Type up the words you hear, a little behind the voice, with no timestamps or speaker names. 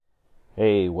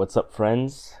Hey, what's up,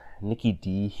 friends? Nikki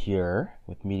D here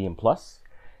with Medium Plus,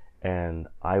 and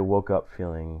I woke up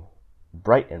feeling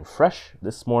bright and fresh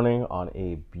this morning on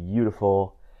a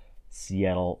beautiful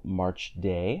Seattle March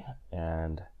day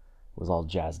and was all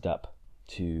jazzed up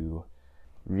to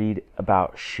read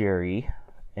about Sherry.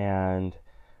 And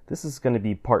this is going to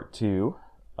be part two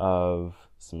of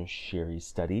some Sherry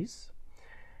studies.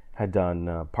 Had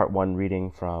done part one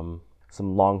reading from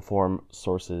some long form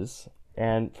sources.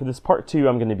 And for this part two,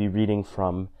 I'm going to be reading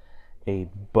from a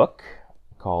book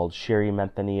called Sherry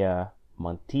Manzanilla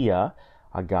Montilla,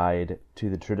 a guide to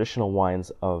the traditional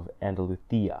wines of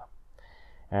Andalusia.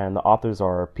 And the authors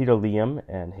are Peter Liam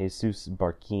and Jesus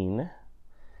Barquin.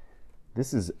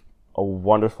 This is a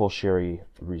wonderful Sherry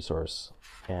resource,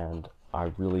 and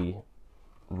I really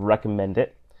recommend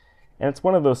it. And it's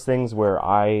one of those things where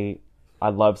I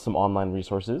love some online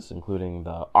resources, including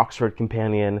the Oxford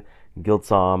Companion,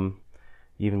 Guildsom,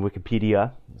 even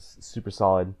Wikipedia is super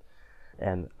solid,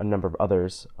 and a number of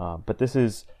others. But this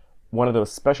is one of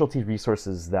those specialty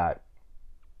resources that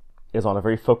is on a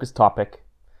very focused topic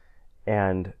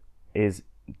and is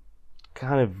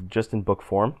kind of just in book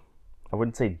form. I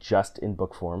wouldn't say just in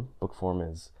book form. Book form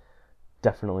is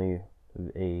definitely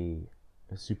a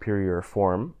superior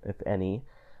form, if any,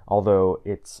 although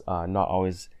it's not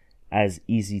always as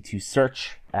easy to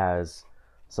search as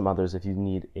some others if you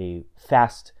need a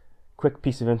fast, quick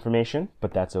piece of information,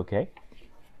 but that's okay.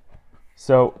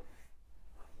 So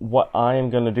what I am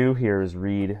going to do here is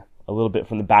read a little bit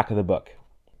from the back of the book.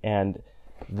 And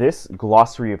this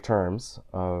glossary of terms,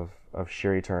 of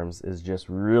Sherry terms, is just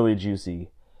really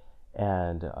juicy.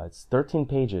 And it's 13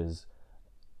 pages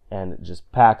and it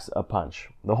just packs a punch.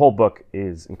 The whole book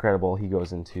is incredible.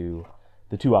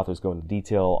 The two authors go into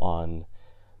detail on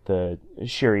the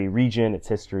Sherry region, its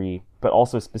history, but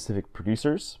also specific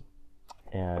producers.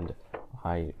 And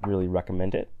I really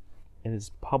recommend it. It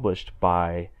is published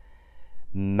by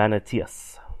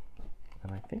Manatius.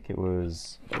 And I think it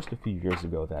was just a few years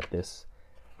ago that this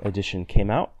edition came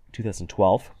out,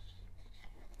 2012.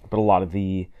 But a lot of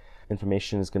the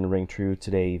information is going to ring true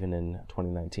today, even in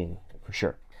 2019, for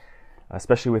sure.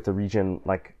 Especially with a region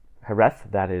like Jerez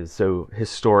that is so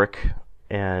historic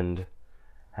and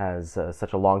has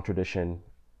such a long tradition.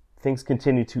 Things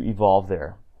continue to evolve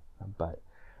there, but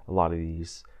a lot of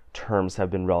these terms have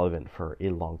been relevant for a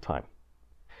long time.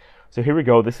 So here we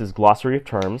go. This is Glossary of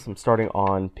Terms. I'm starting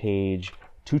on page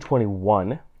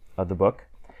 221 of the book.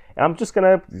 And I'm just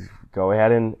going to go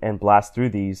ahead and blast through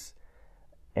these.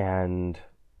 And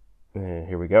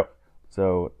here we go.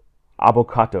 So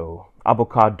avocado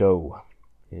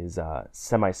is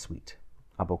semi-sweet.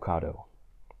 Avocado.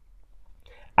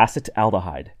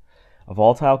 Acetaldehyde, a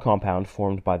volatile compound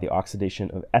formed by the oxidation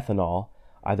of ethanol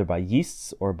either by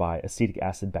yeasts or by acetic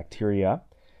acid bacteria.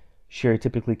 Sherry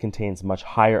typically contains much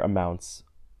higher amounts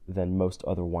than most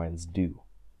other wines do.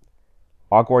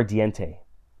 Aguardiente,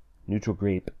 neutral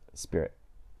grape spirit.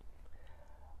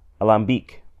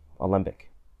 Alambic,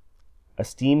 a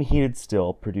steam-heated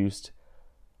still produced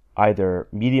either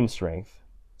medium strength,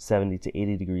 70 to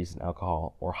 80 degrees in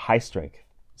alcohol, or high strength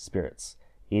spirits,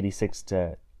 86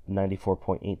 to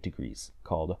 94.8 degrees,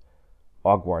 called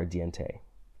aguardiente.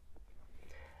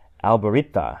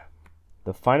 Albarita,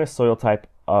 the finest soil type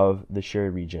of the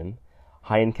Sherry region,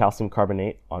 high in calcium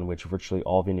carbonate, on which virtually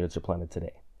all vineyards are planted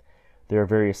today. There are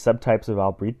various subtypes of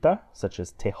Albarita, such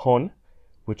as Tejon,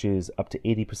 which is up to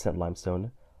 80%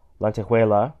 limestone,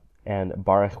 Lentejuela and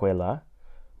Barajuela,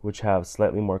 which have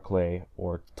slightly more clay,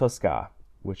 or Tosca,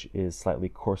 which is slightly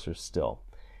coarser still.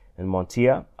 In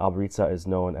Montilla, Albarita is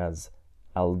known as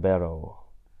Albero.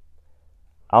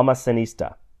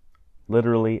 Almacenista,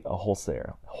 literally a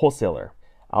wholesaler.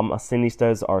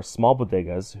 Almacenistas are small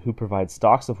bodegas who provide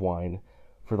stocks of wine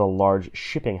for the large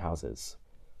shipping houses.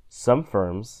 Some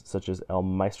firms, such as El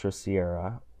Maestro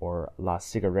Sierra or La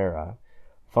Cigarrera,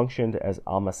 functioned as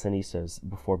almacenistas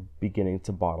before beginning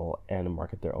to bottle and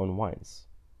market their own wines.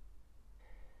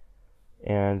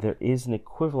 And there is an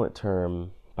equivalent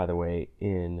term, by the way,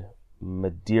 in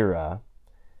Madeira,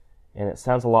 and it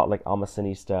sounds a lot like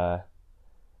almacenista,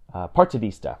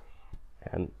 partidista.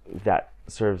 And that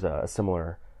serves a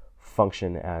similar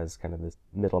function as kind of this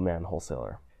middleman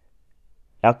wholesaler.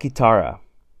 Alquitara,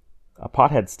 a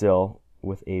pothead still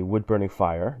with a wood-burning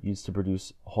fire used to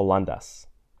produce Hollandas.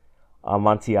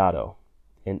 Amontillado,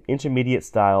 an intermediate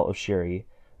style of sherry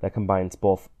that combines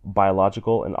both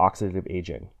biological and oxidative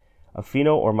aging. A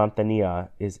Fino or Manzanilla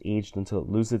is aged until it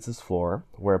loses its flor,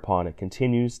 whereupon it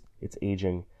continues its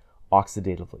aging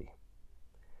oxidatively.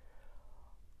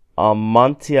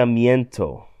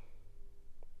 Amontillamiento.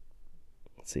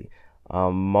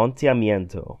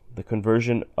 Amontillamiento, the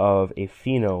conversion of a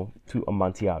fino to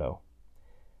amontillado.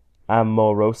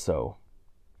 Amoroso,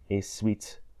 a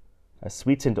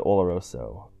sweetened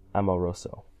oloroso,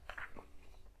 amoroso.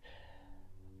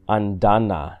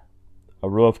 Andana, a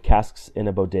row of casks in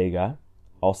a bodega,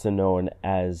 also known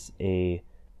as a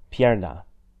pierna.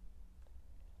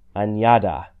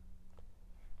 Añada,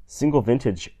 single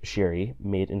vintage sherry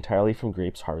made entirely from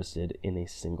grapes harvested in a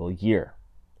single year.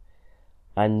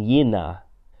 Añina,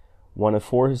 one of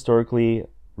 4 historically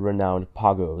renowned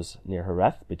pagos near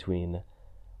Jerez between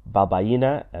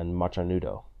Balbaina and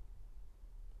Machanudo.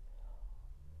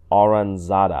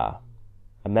 Aranzada,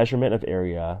 a measurement of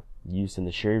area used in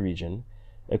the sherry region,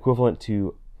 equivalent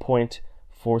to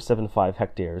 0.475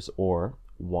 hectares or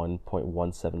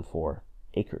 1.174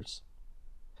 acres.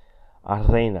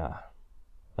 Arena,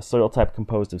 a soil type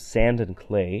composed of sand and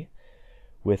clay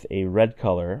with a red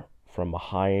color from a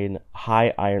high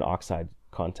iron oxide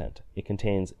content. It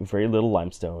contains very little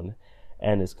limestone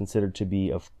and is considered to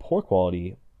be of poor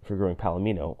quality for growing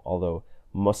palomino, although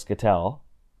Moscatel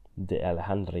de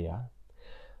Alejandría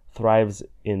thrives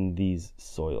in these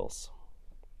soils.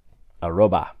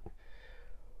 Arroba,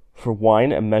 for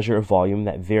wine, a measure of volume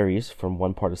that varies from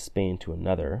one part of Spain to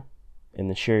another. In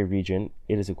the sherry region,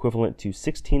 it is equivalent to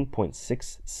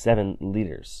 16.67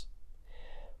 liters.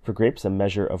 For grapes, a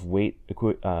measure of weight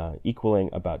equaling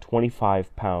about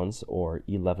 25 pounds or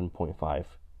 11.5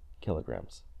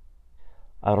 kilograms.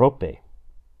 Arrope,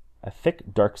 a thick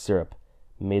dark syrup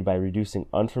made by reducing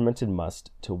unfermented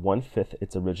must to 1/5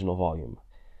 its original volume.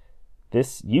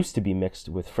 This used to be mixed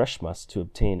with fresh must to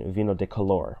obtain vino de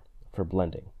color for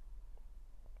blending.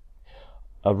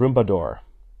 Arrumbador,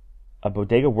 a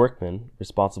bodega workman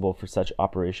responsible for such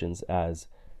operations as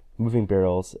moving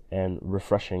barrels and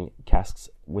refreshing casks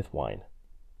with wine.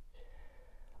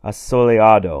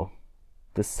 Asoleado,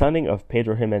 the sunning of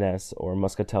Pedro Jimenez or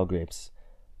Muscatel grapes,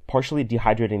 partially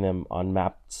dehydrating them on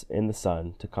mats in the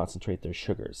sun to concentrate their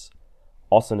sugars,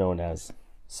 also known as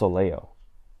soleo.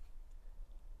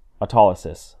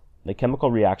 Autolysis, the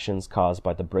chemical reactions caused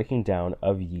by the breaking down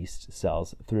of yeast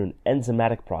cells through an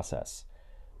enzymatic process,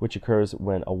 which occurs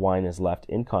when a wine is left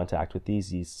in contact with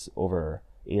these yeasts over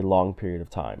a long period of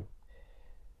time.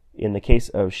 In the case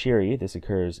of sherry, this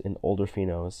occurs in older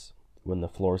finos when the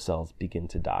floor cells begin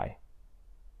to die.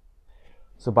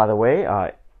 So by the way,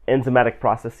 enzymatic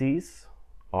processes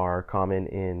are common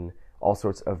in all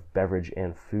sorts of beverage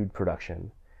and food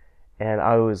production. And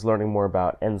I was learning more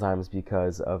about enzymes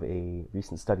because of a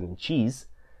recent study in cheese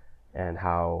and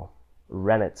how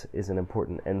rennet is an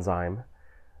important enzyme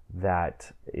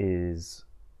that is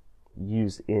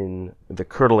used in the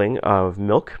curdling of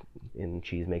milk in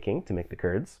cheese making to make the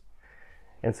curds.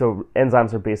 And so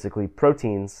enzymes are basically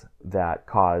proteins that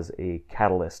cause a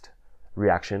catalyst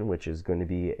reaction, which is going to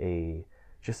be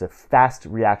just a fast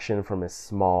reaction from a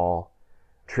small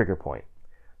trigger point.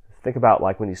 Think about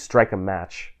like when you strike a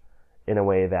match in a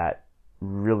way that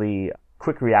really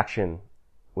quick reaction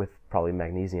with probably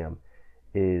magnesium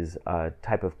is a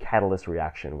type of catalyst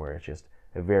reaction where it's just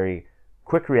a very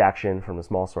quick reaction from a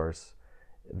small source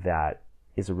that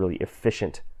is a really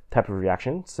efficient type of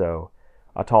reaction. So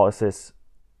autolysis,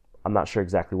 I'm not sure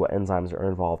exactly what enzymes are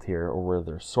involved here or where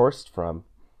they're sourced from,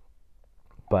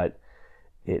 but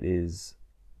it is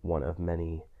one of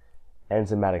many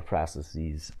enzymatic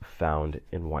processes found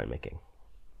in winemaking.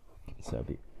 So it'd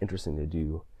be interesting to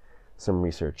do some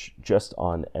research just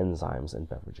on enzymes and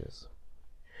beverages.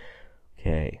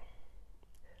 Okay.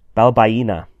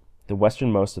 Balbaina, the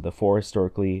westernmost of the 4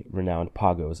 historically renowned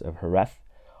pagos of Jerez,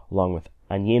 along with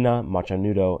Añina,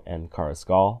 Machanudo, and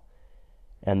Carrascal,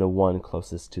 and the one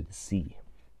closest to the sea.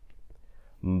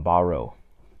 Mbaro,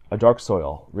 a dark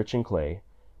soil, rich in clay,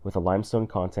 with a limestone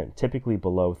content typically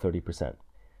below 30%.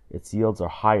 Its yields are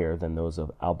higher than those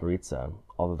of Albaritza,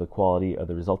 although the quality of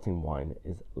the resulting wine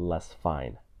is less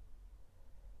fine.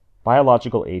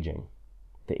 Biological aging,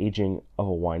 the aging of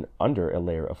a wine under a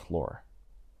layer of floor.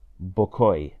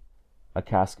 Bocoi, a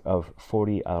cask of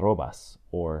 40 arrobas,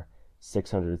 or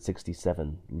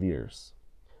 667 liters.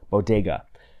 Bodega,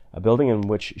 a building in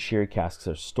which sherry casks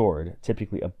are stored,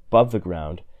 typically above the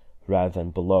ground rather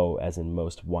than below as in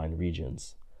most wine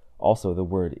regions. Also, the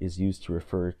word is used to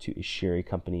refer to a sherry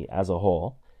company as a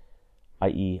whole,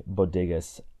 i.e.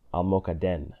 Bodegas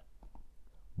Almocaden.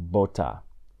 Bota,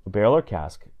 a barrel or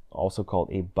cask, also called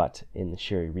a butt in the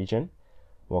sherry region.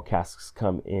 While casks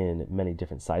come in many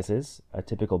different sizes, a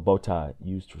typical bota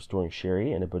used for storing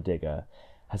sherry in a bodega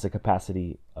has a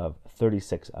capacity of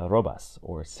 36 arrobas,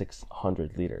 or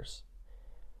 600 liters.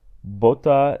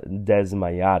 Bota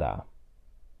desmayada,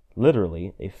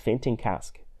 literally a fainting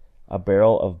cask, a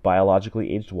barrel of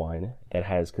biologically aged wine that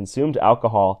has consumed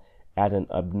alcohol at an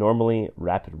abnormally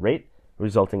rapid rate,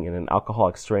 resulting in an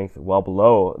alcoholic strength well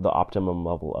below the optimum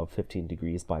level of 15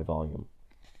 degrees by volume.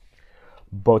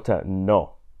 Bota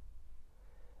no,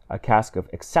 a cask of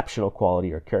exceptional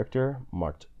quality or character,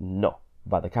 marked no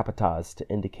by the capataz to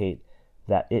indicate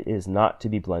that it is not to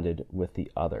be blended with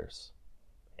the others.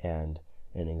 And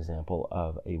an example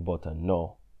of a bota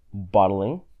no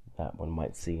bottling that one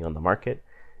might see on the market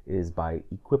is by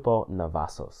Equipo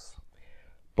Navasos.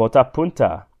 Bota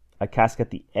punta, a cask at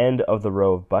the end of the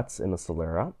row of butts in the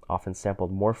Solera, often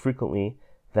sampled more frequently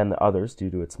than the others due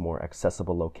to its more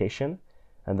accessible location,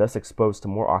 and thus exposed to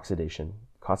more oxidation,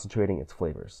 concentrating its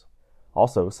flavors.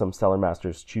 Also, some cellar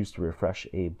masters choose to refresh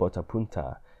a bota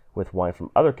punta with wine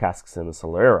from other casks in the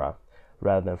Solera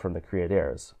rather than from the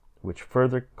criaderas, which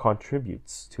further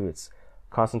contributes to its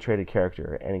concentrated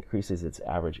character and increases its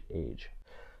average age.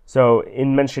 So,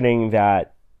 in mentioning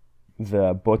that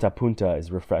the bota punta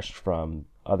is refreshed from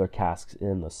other casks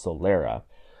in the Solera,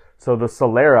 so the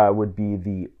Solera would be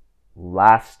the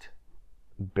last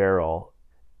barrel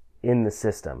in the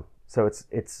system. So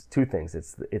it's two things.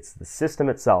 It's the system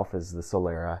itself is the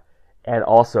Solera, and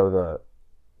also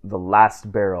the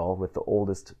last barrel with the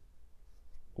oldest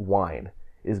wine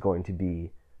is going to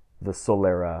be the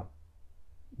Solera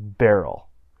barrel.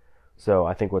 So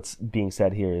I think what's being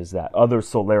said here is that other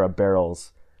Solera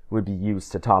barrels would be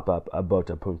used to top up a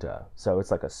bota punta. So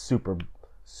it's like a super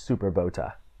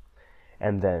bota.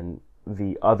 And then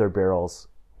the other barrels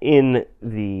in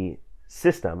the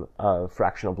system of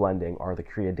fractional blending are the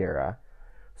criadera.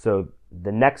 So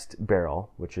the next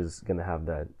barrel, which is going to have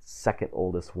the second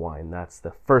oldest wine, that's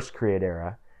the first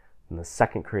criadera, and the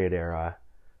second criadera,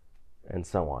 and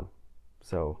so on.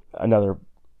 So another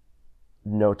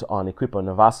note on Equipo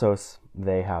Navasos,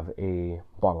 they have a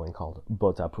bottling called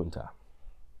Bota Punta.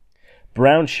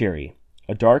 Brown sherry,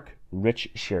 a dark, rich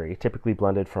sherry typically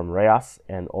blended from Reyes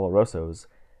and Olorosos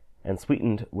and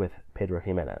sweetened with Pedro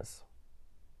Jimenez.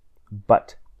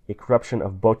 But a corruption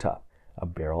of Bota, a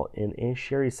barrel in a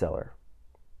sherry cellar.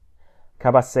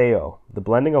 Cabaseo, the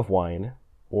blending of wine,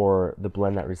 or the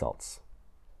blend that results.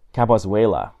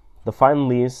 Cabazuela, the fine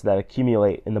leaves that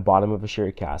accumulate in the bottom of a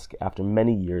sherry cask after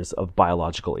many years of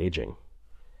biological aging.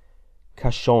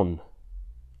 Cachon,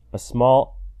 a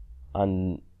small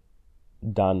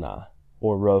andana,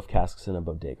 or row of casks in a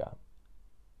bodega.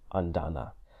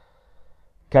 Andana.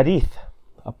 Cadiz,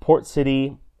 a port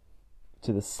city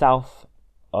to the south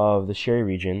of the Sherry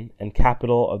region and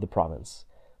capital of the province,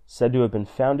 said to have been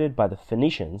founded by the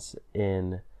Phoenicians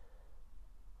in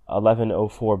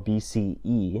 1104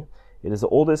 BCE. It is the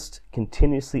oldest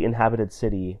continuously inhabited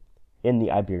city in the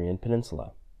Iberian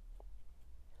Peninsula.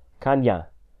 Caña,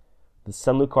 the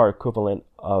Sanlúcar equivalent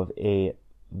of a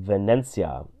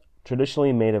Venencia,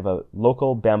 traditionally made of a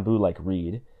local bamboo-like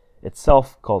reed,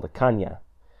 itself called a caña.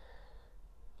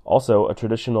 Also a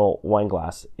traditional wine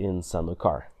glass in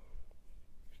Sanlúcar.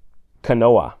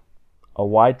 Canoa, a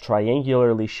wide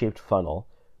triangularly shaped funnel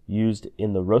used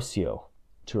in the rocio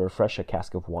to refresh a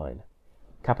cask of wine.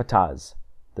 Capataz,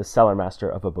 the cellar master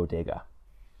of a bodega.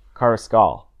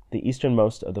 Carrascal, the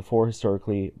easternmost of the four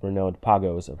historically renowned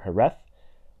pagos of Jerez,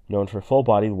 known for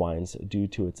full-bodied wines due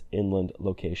to its inland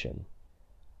location.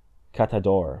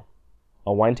 Catador,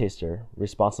 a wine taster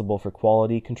responsible for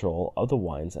quality control of the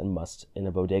wines and musts in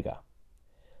a bodega.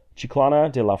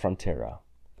 Chiclana de la Frontera,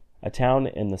 a town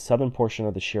in the southern portion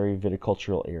of the sherry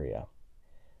viticultural area.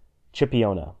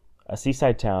 Chipiona, a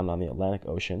seaside town on the Atlantic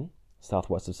Ocean,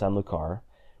 southwest of Sanlúcar,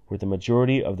 where the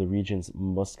majority of the region's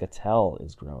Moscatel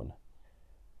is grown.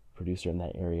 Producer in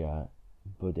that area,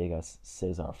 Bodegas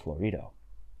Cesar Florido.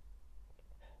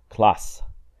 Clas,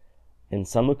 in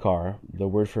Sanlúcar, the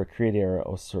word for criadera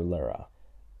o solera,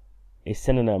 a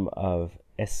synonym of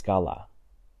escala.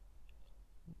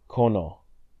 Cono,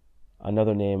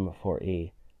 another name for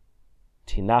a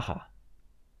tinaja.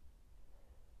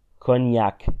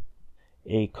 Cognac,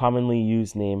 a commonly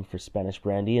used name for Spanish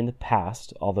brandy in the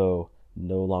past, although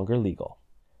no longer legal.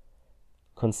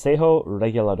 Consejo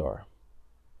Regulador,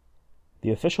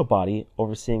 the official body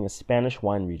overseeing a Spanish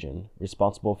wine region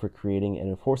responsible for creating and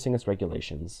enforcing its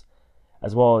regulations,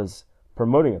 as well as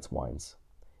promoting its wines.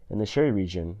 In the sherry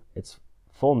region, its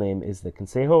full name is the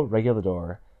Consejo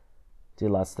Regulador de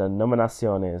las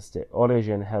Denominaciones de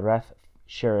Origen Jerez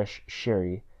Xerish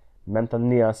Sherry,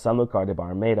 Manzanilla Sanlúcar de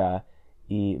Barrameda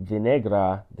y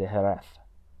Vinegra de Jerez.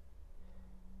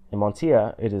 In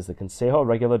Montilla, it is the Consejo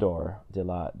Regulador de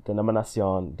la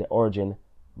Denominación de Origen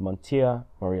Montilla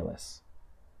Moriles.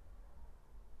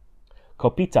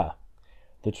 Copita,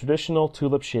 the traditional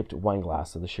tulip-shaped wine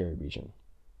glass of the sherry region.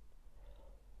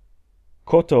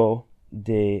 Coto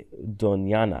de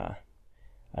Doñana,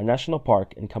 a national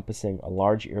park encompassing a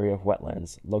large area of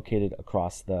wetlands located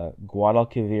across the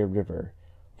Guadalquivir River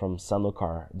from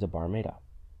Sanlúcar de Barrameda.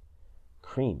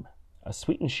 Cream, a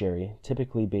sweetened sherry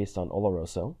typically based on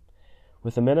Oloroso,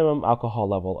 with a minimum alcohol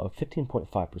level of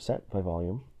 15.5% by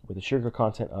volume, with a sugar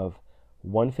content of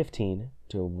 115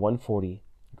 to 140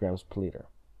 grams per liter.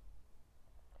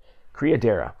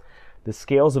 Criadera, the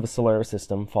scales of a Solera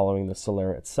system following the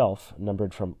Solera itself,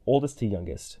 numbered from oldest to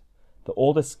youngest. The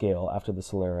oldest scale after the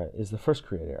Solera is the first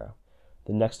Criadera.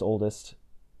 The next oldest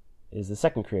is the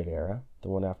second Criadera. The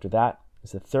one after that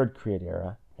is the third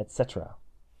Criadera, etc.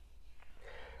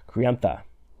 Crianza,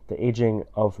 the aging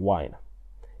of wine.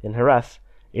 In Jerez,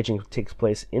 aging takes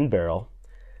place in barrel,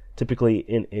 typically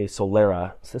in a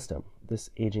Solera system.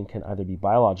 This aging can either be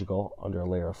biological under a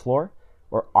layer of flor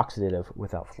or oxidative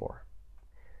without flor.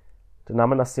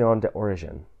 Denominación de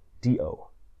Origen, DO,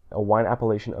 a wine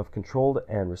appellation of controlled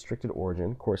and restricted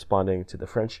origin corresponding to the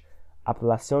French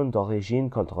Appellation d'origine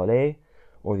contrôlée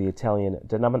or the Italian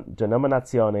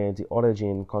Denominazione di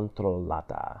origine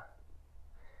controllata.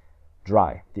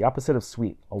 Dry, the opposite of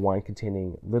sweet, a wine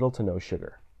containing little to no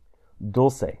sugar.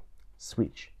 Dulce,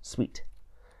 sweet.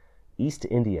 East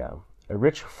India, a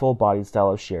rich, full-bodied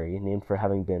style of sherry named for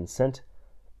having been sent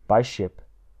by ship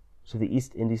to the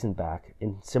East Indies and back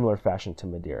in similar fashion to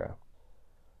Madeira.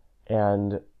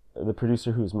 And the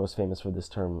producer who's most famous for this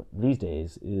term these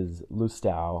days is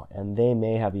Lustau, and they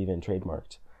may have even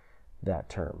trademarked that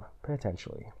term,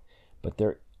 potentially. But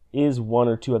there is one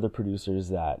or two other producers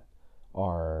that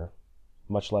are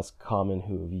much less common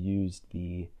who have used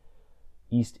the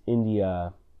East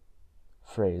India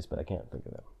phrase, but I can't think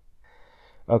of them.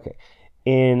 Okay.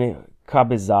 In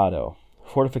Cabezado,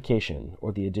 fortification,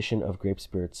 or the addition of grape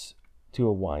spirits to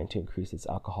a wine to increase its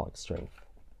alcoholic strength.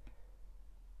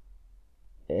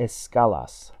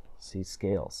 Escalas, see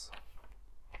scales.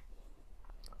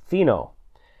 Fino,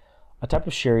 a type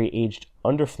of sherry aged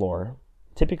under flor,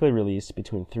 typically released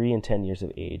between 3 and 10 years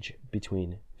of age,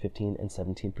 between 15 and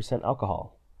 17%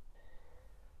 alcohol.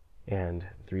 And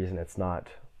the reason it's not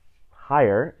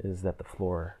higher is that the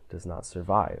flor does not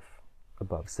survive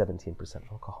above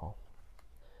 17% alcohol.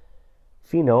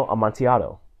 Fino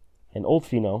Amontillado, an old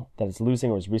Fino that is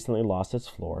losing or has recently lost its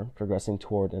flor, progressing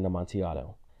toward an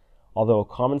Amontillado. Although a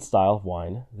common style of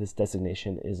wine, this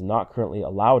designation is not currently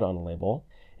allowed on a label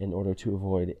in order to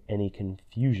avoid any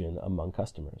confusion among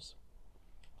customers.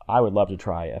 I would love to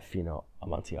try a Fino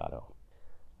Amontillado.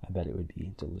 I bet it would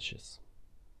be delicious.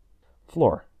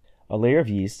 Flor, a layer of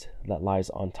yeast that lies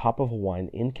on top of a wine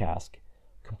in cask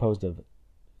composed of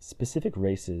specific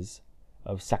races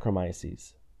of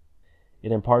Saccharomyces.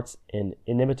 It imparts an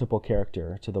inimitable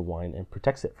character to the wine and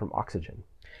protects it from oxygen.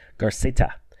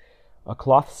 Garceta, a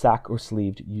cloth sack or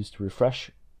sleeve used to refresh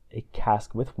a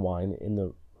cask with wine in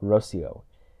the Rocio.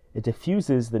 It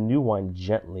diffuses the new wine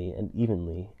gently and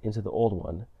evenly into the old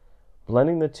one,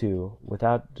 blending the two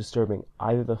without disturbing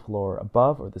either the flor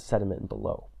above or the sediment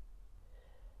below.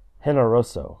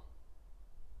 Generoso,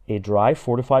 a dry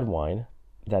fortified wine,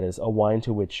 that is, a wine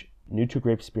to which neutral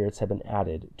grape spirits have been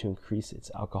added to increase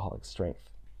its alcoholic strength.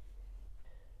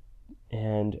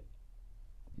 And,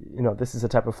 this is a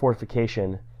type of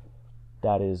fortification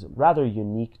that is rather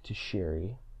unique to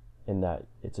sherry in that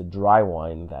it's a dry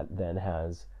wine that then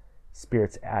has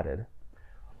spirits added.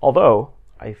 Although,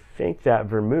 I think that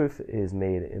vermouth is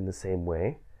made in the same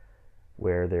way,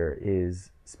 where there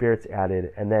is spirits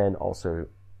added and then also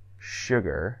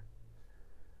sugar,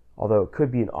 although it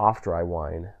could be an off-dry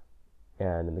wine,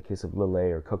 and in the case of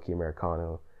Lillet or Cocchi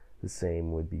Americano, the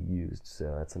same would be used,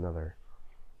 so that's another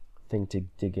thing to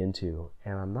dig into.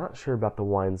 And I'm not sure about the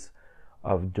wines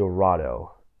of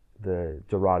Dorado. The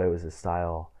Dorado is a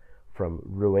style from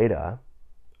Rueda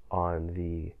on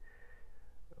the,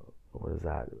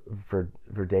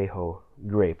 Verdejo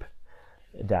grape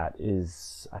that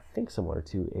is, I think, similar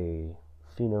to a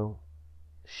Fino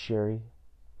sherry.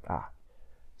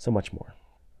 So much more.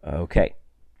 Okay.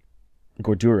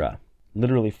 Gordura,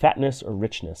 literally fatness or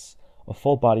richness, a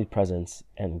full-bodied presence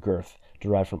and girth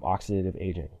derived from oxidative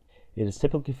aging. It is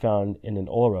typically found in an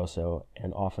Oloroso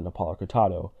and often a Palo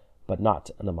Cortado, but not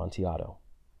an Amontillado.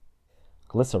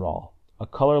 Glycerol, a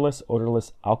colorless,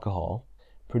 odorless alcohol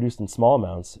produced in small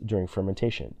amounts during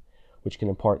fermentation, which can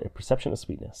impart a perception of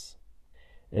sweetness.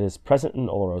 It is present in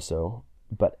Oloroso,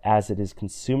 but as it is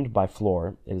consumed by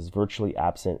flor, it is virtually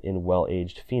absent in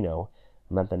well-aged Fino,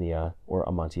 Manzanilla, or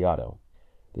Amontillado.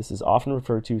 This is often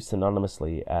referred to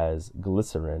synonymously as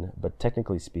glycerin, but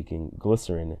technically speaking,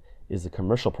 glycerin is the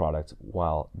commercial product,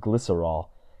 while glycerol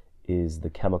is the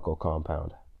chemical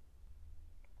compound.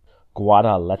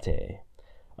 Guadalete,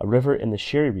 a river in the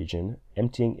Sherry region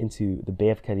emptying into the Bay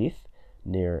of Cadiz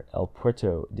near El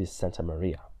Puerto de Santa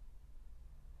Maria,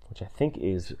 which I think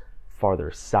is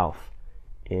farther south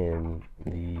in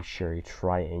the Sherry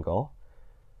Triangle.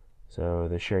 So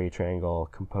the Sherry Triangle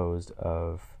composed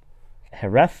of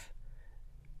Jerez,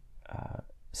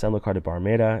 Sanlúcar de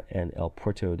Barrameda, and El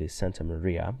Puerto de Santa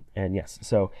Maria. And yes,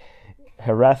 so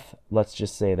Jerez, let's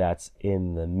just say that's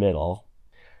in the middle.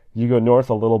 You go north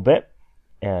a little bit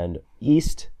and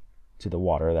east to the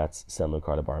water, that's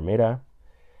Sanlúcar de Barrameda.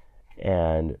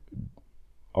 And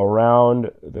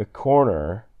around the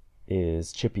corner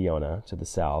is Chipiona to the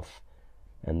south,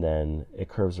 and then it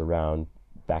curves around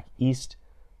back east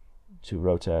to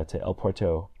Rota to El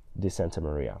Puerto de Santa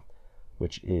Maria,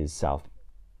 which is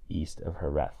southeast of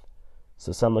Jerez.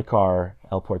 So Sanlúcar,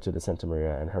 El Puerto de Santa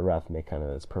Maria, and Jerez make kind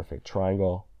of this perfect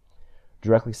triangle.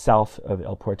 Directly south of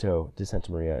El Puerto de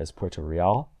Santa Maria is Puerto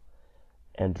Real,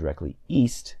 and directly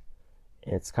east,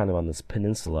 it's kind of on this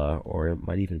peninsula, or it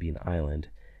might even be an island,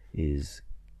 is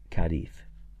Cadiz.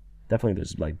 Definitely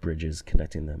there's like bridges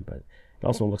connecting them, but it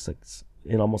also looks like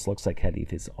almost looks like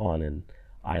Cadiz is on an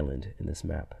island in this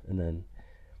map. And then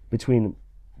between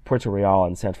Puerto Real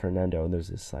and San Fernando, there's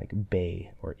this like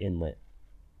bay or inlet.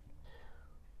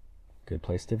 Good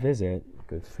place to visit,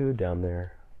 good food down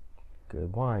there,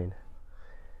 good wine.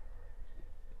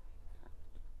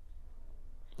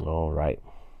 All right.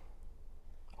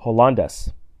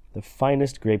 Hollandas, the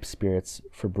finest grape spirits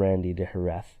for brandy de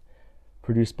Jerez,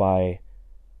 produced by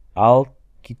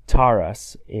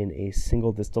Algeciras in a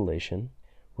single distillation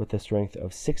with a strength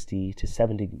of 60 to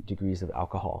 70 degrees of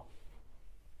alcohol.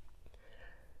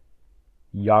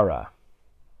 Yara,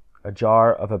 a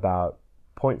jar of about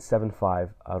 0.75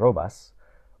 arrobas,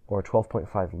 or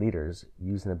 12.5 liters,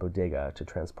 used in a bodega to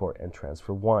transport and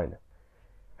transfer wine.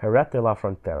 Jerez de la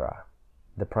Frontera,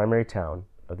 the primary town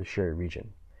of the Sherry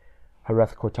region.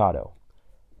 Jerez Cortado,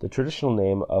 the traditional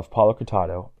name of Palo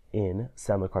Cortado in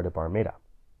Sanlúcar de Barrameda.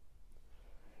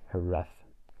 Jerez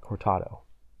Cortado.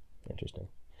 Interesting.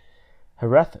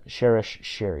 Jerez Xerish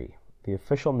Sherry, the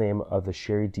official name of the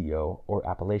Sherry DO or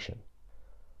appellation.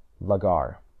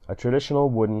 Lagar, a traditional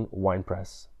wooden wine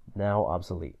press, now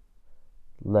obsolete.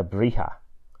 Lebrija,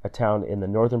 a town in the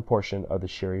northern portion of the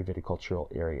Sherry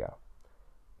viticultural area.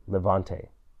 Levante,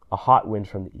 a hot wind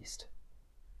from the east.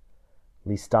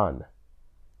 Listan,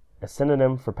 a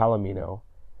synonym for Palomino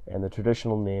and the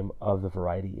traditional name of the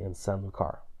variety in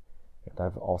Sanlúcar. And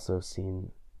I've also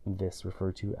seen this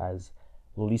referred to as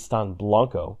Listan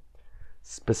Blanco,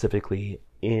 specifically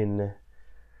in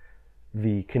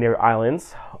the Canary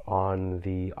Islands, on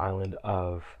the island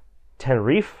of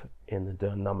Tenerife, in the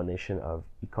denomination of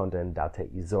Iconden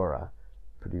Date Izora,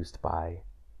 produced by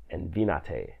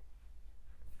Envinate.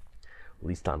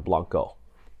 Listan Blanco.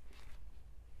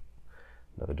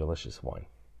 Another delicious wine.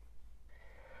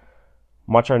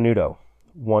 Macharnudo,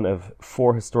 one of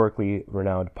 4 historically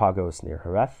renowned pagos near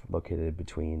Jerez, located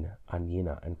between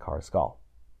Añina and Carrascal.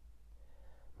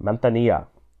 Manzanilla,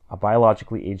 a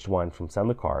biologically aged wine from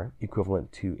Sanlúcar,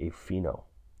 equivalent to a fino.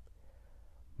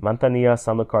 Manzanilla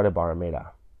Sanlúcar de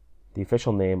Barrameda, the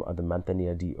official name of the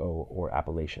Manzanilla DO or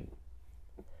appellation.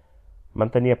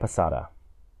 Manzanilla Pasada,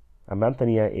 a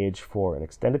Manzanilla aged for an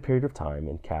extended period of time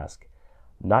in cask,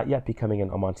 not yet becoming an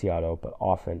Amontillado, but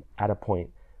often at a point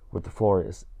where the flora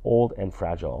is old and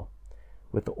fragile,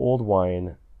 with the old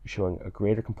wine showing a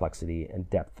greater complexity and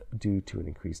depth due to an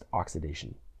increased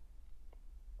oxidation.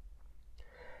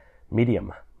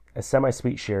 Medium, a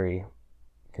semi-sweet sherry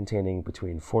containing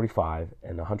between 45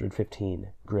 and 115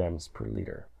 grams per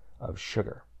liter of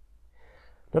sugar.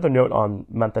 Another note on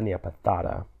Manzanilla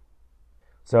Pasada.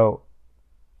 So,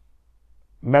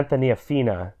 Manzanilla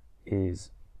Fina is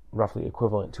roughly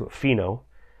equivalent to a fino.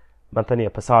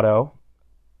 Manzanilla Pasado,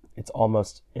 it's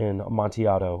almost in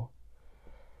Amontillado.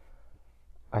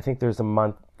 I think there's a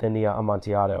Manzanilla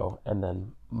Amontillado, and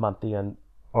then Manzanilla,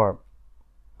 or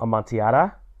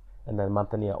Amontillada, and then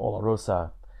Manzanilla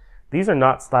Olorosa. These are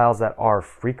not styles that are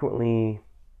frequently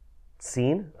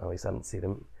seen. At least I don't see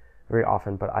them very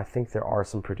often, but I think there are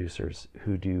some producers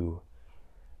who do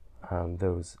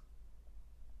those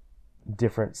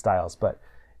different styles. But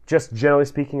just generally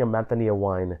speaking, a Manzanilla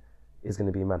wine is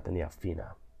going to be Manzanilla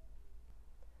Fina.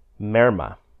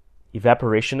 Merma,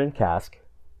 evaporation in cask,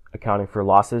 accounting for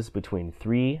losses between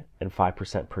 3 and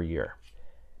 5% per year.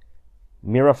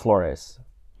 Miraflores,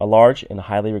 a large and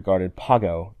highly regarded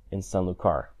pago in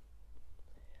Sanlúcar.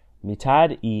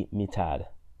 Mitad y mitad.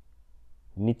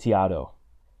 Mitiado,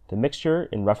 the mixture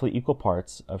in roughly equal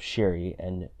parts of sherry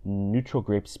and neutral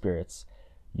grape spirits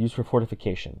used for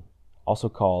fortification, also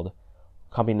called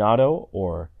combinado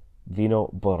or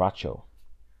vino borracho.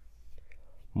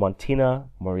 Montina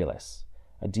Moriles,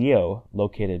 a DO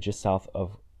located just south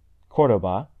of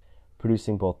Cordoba,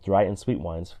 producing both dry and sweet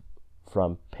wines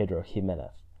from Pedro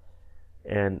Jimenez.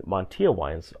 And Montilla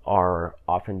wines are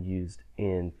often used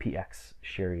in PX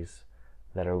sherries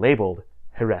that are labeled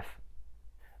Jerez.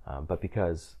 But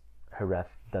because Jerez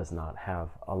does not have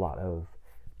a lot of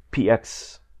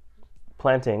PX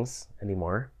plantings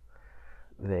anymore,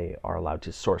 they are allowed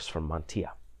to source from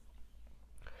Montilla.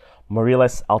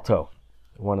 Moriles Alto,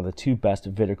 one of the two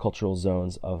best viticultural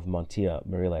zones of Montilla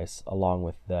Moriles, along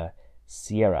with the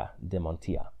Sierra de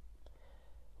Montilla.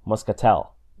 Moscatel,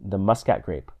 the muscat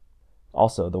grape,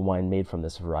 also the wine made from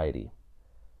this variety.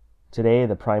 Today,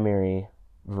 the primary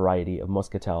variety of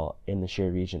Moscatel in the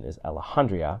sherry region is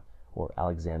Alejandría or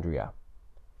Alexandria.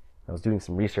 I was doing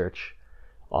some research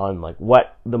on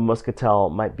what the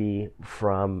Moscatel might be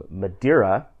from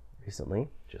Madeira recently,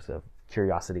 just a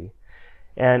curiosity.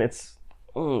 And it's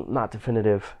not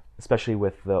definitive, especially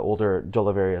with the older de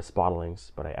la Varias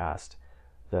bottlings, but I asked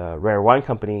the Rare Wine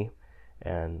Company,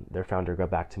 and their founder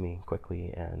got back to me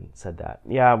quickly and said that,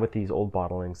 yeah, with these old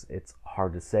bottlings, it's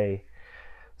hard to say.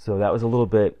 So that was a little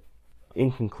bit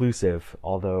inconclusive,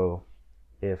 although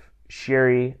if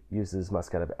sherry uses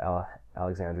Muscat of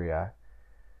Alexandria,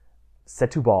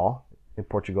 Setúbal in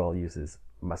Portugal uses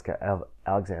Muscat of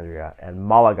Alexandria, and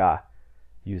Malaga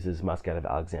uses Muscat of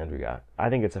Alexandria. I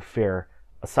think it's a fair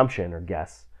assumption or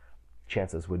guess.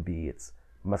 Chances would be it's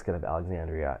Muscat of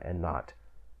Alexandria and not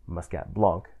Muscat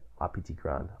Blanc, a Petit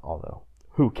Grand, although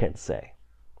who can say?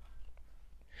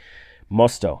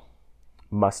 Mosto,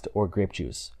 must or grape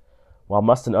juice. While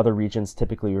must in other regions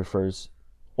typically refers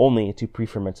only to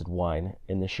pre-fermented wine,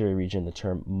 in the sherry region the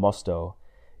term mosto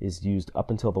is used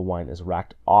up until the wine is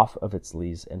racked off of its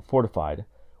lees and fortified,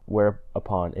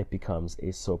 whereupon it becomes a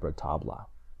sobra tabla.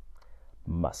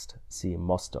 Must, see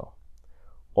mosto.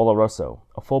 Oloroso,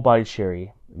 a full-bodied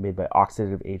sherry made by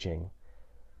oxidative aging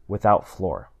without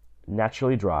floor,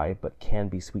 naturally dry but can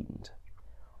be sweetened.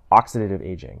 Oxidative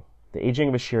aging, the aging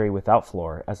of a sherry without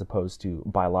floor as opposed to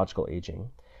biological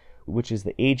aging, which is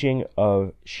the aging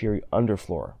of sherry under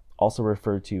floor, also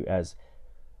referred to as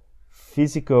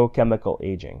physicochemical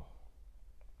aging.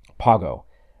 Pago,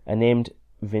 a named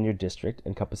vineyard district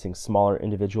encompassing smaller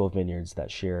individual vineyards that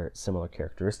share similar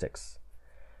characteristics.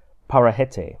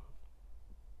 Parajete,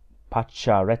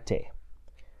 Pacharete,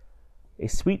 a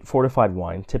sweet fortified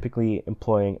wine typically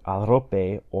employing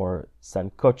arrope or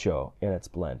sancocho in its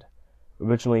blend.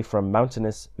 Originally from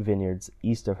mountainous vineyards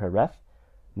east of Jerez,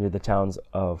 near the towns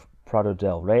of Prado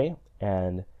del Rey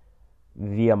and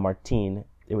Villamartin,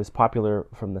 it was popular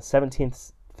from the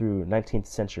 17th through 19th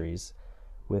centuries,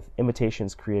 with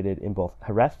imitations created in both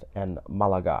Jerez and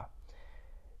Malaga.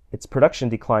 Its production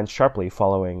declined sharply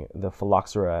following the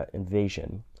phylloxera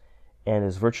invasion and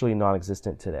is virtually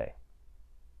non-existent today.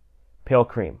 Pale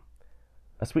cream,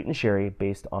 a sweetened sherry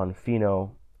based on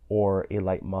fino or a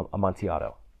light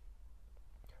amontillado.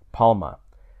 Palma,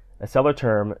 a cellar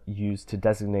term used to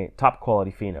designate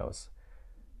top-quality finos.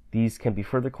 These can be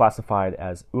further classified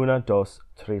as una, dos,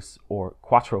 tres, or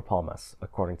cuatro palmas,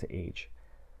 according to age.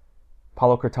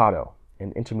 Palo Cortado,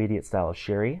 an intermediate style of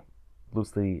sherry,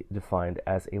 loosely defined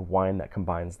as a wine that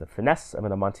combines the finesse of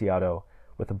an amontillado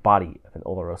with the body of an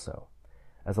oloroso.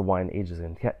 As the wine ages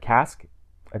in cask,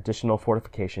 additional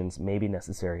fortifications may be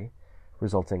necessary,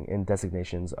 resulting in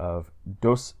designations of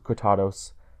dos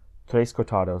cortados, tres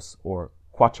cortados, or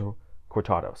cuatro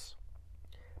cortados.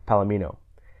 Palomino,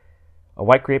 a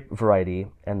white grape variety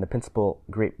and the principal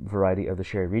grape variety of the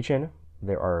sherry region.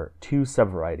 There are two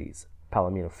subvarieties,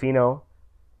 Palomino Fino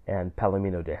and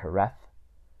Palomino de Jerez,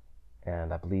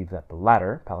 and I believe that the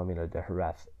latter, Palomino de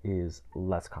Jerez, is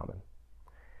less common.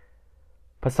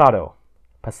 Pasado,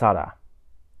 Pasada,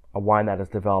 a wine that is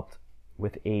developed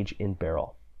with age in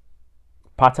barrel.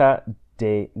 Pata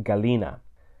de Gallina,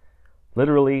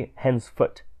 literally hen's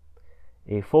foot,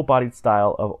 a full-bodied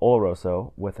style of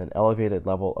oloroso with an elevated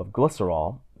level of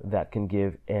glycerol that can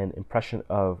give an impression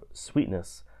of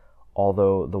sweetness,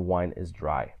 although the wine is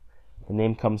dry. The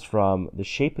name comes from the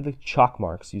shape of the chalk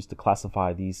marks used to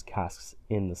classify these casks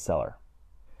in the cellar.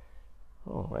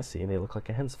 Oh, I see. They look like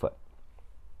a hen's foot.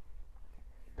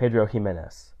 Pedro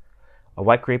Jimenez, a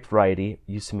white grape variety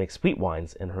used to make sweet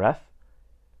wines in Jerez,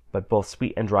 but both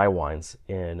sweet and dry wines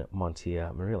in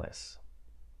Montilla Moriles.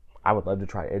 I would love to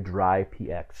try a dry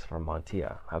PX from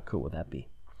Montilla. How cool would that be?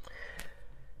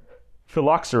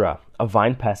 Phylloxera, a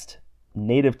vine pest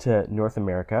native to North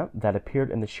America that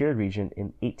appeared in the sherry region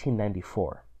in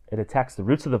 1894. It attacks the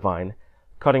roots of the vine,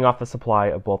 cutting off the supply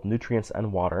of both nutrients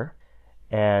and water,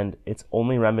 and its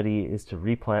only remedy is to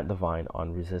replant the vine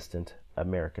on resistant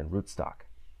American rootstock.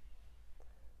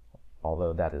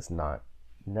 although that is not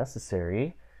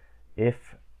necessary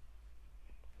if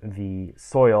the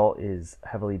soil is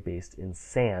heavily based in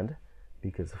sand,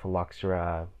 because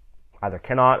Phylloxera either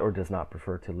cannot or does not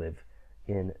prefer to live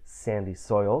in sandy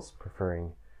soils,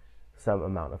 preferring some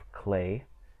amount of clay.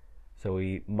 So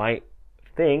we might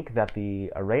think that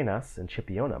the Arenas and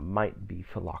Chipiona might be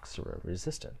Phylloxera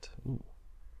resistant.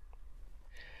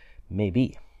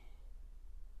 Maybe.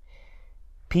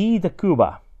 Pea de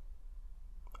Cuba,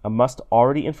 a must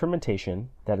already in fermentation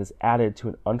that is added to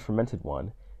an unfermented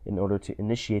one in order to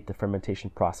initiate the fermentation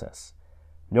process,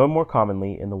 known more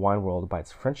commonly in the wine world by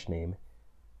its French name,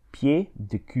 Pied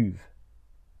de Cuve.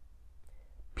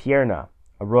 Pierna,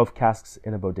 a row of casks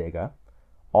in a bodega,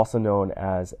 also known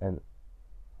as an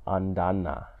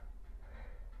andana.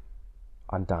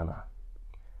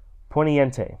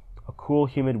 Poniente, a cool,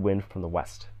 humid wind from the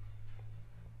west.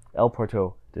 El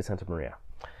Puerto de Santa Maria,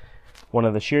 one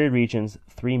of the Sherry region's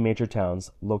 3 major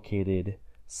towns located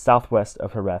southwest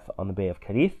of Jerez on the Bay of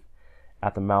Cadiz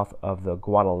at the mouth of the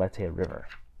Guadalete River.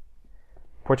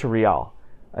 Puerto Real,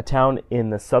 a town in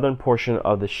the southern portion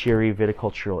of the Sherry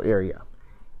viticultural area.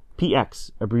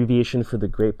 PX, abbreviation for the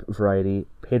grape variety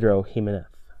Pedro Jimenez.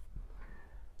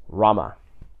 Rama,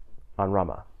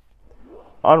 Anrama.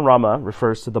 Anrama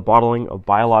refers to the bottling of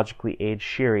biologically aged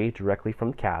sherry directly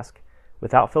from the cask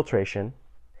without filtration.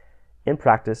 In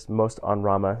practice, most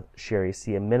Anrama sherry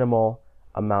see a minimal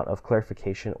amount of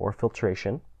clarification or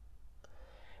filtration,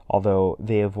 although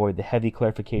they avoid the heavy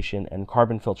clarification and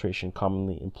carbon filtration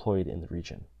commonly employed in the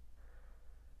region.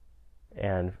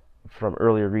 And from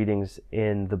earlier readings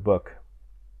in the book,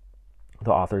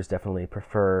 the authors definitely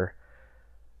prefer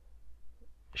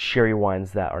sherry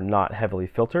wines that are not heavily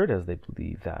filtered, as they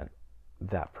believe that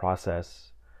that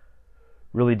process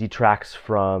really detracts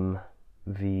from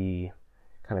the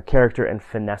kind of character and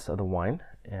finesse of the wine.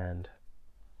 And,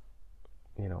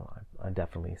 you know, I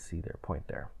definitely see their point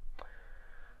there.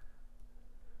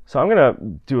 So I'm going to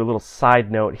do a little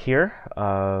side note here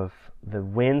of the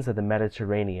winds of the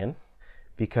Mediterranean,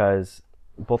 because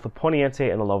both the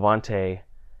Poniente and the Levante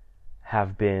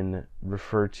have been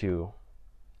referred to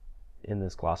in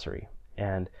this glossary.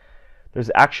 And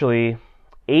there's actually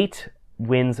 8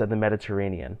 winds of the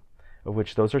Mediterranean, of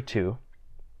which those are 2.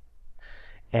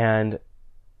 And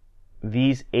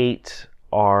these 8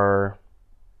 are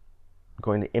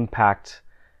going to impact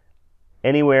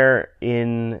anywhere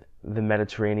in the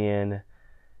Mediterranean,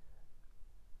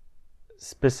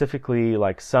 specifically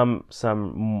like some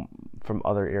from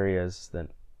other areas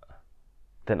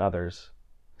than others.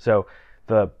 So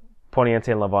the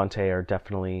Poniente and Levante are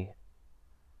definitely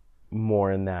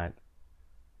more in that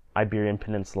Iberian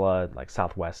Peninsula, like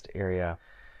southwest area.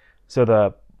 So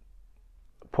the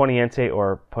Poniente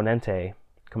or Ponente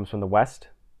comes from the west.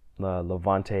 The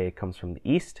Levante comes from the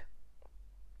east.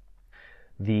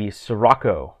 The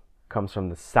Sirocco comes from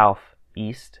the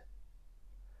southeast.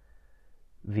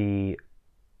 The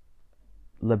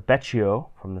Lebecchio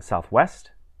from the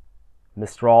southwest.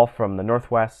 Mistral from the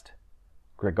northwest.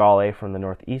 Gregale from the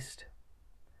northeast.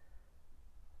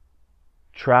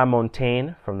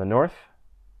 Tramontane from the north.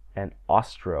 And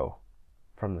Ostro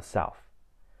from the south.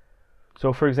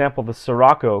 So, for example, the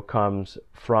Sirocco comes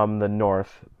from the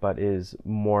north, but is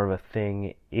more of a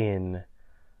thing in,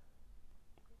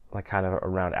 like, kind of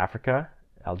around Africa,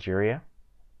 Algeria.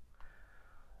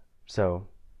 So,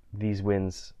 these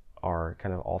winds are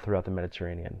kind of all throughout the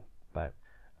Mediterranean, but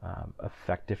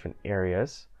affect different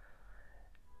areas.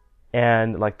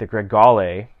 And, like, the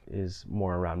Gregale is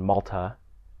more around Malta.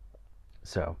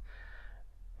 So,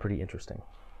 pretty interesting.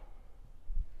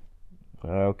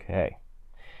 Okay.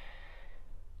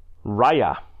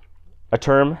 Raya, a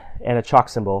term and a chalk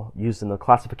symbol used in the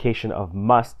classification of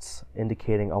musts,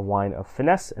 indicating a wine of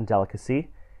finesse and delicacy.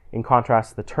 In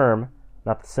contrast, the term,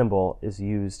 not the symbol, is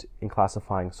used in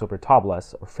classifying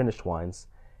sobretables or finished wines,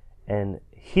 and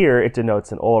here it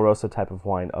denotes an oloroso type of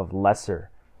wine of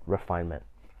lesser refinement.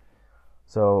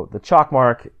 So the chalk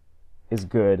mark is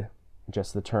good,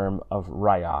 just the term of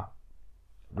raya,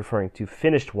 referring to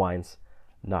finished wines,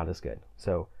 not as good.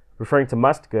 So referring to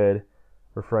must, good.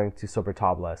 Referring to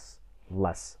sobretables,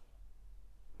 less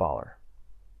baller.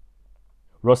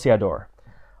 Rociador,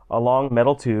 a long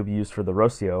metal tube used for the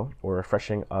rocio, or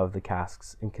refreshing of the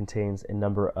casks, and contains a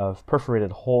number of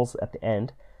perforated holes at the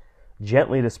end,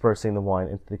 gently dispersing the wine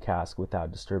into the cask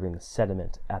without disturbing the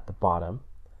sediment at the bottom,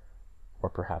 or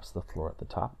perhaps the floor at the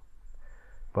top.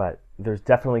 But there's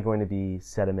definitely going to be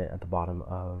sediment at the bottom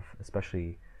of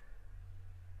especially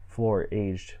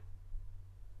floor-aged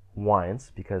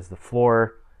wines, because the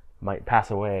floor might pass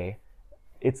away.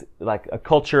 It's like a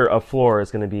culture of floor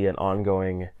is going to be an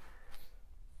ongoing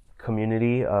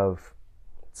community of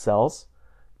cells,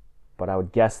 but I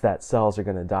would guess that cells are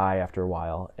going to die after a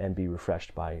while and be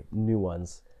refreshed by new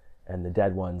ones, and the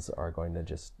dead ones are going to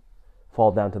just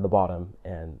fall down to the bottom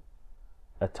and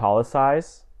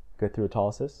autolysize, go through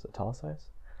autolysize.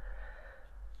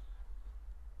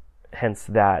 Hence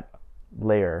that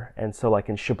layer. And so like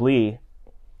in Chablis,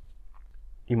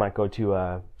 you might go to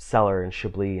a cellar in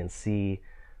Chablis and see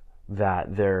that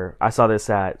I saw this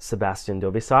at Sébastien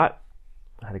d'Aubissat.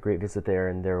 I had a great visit there,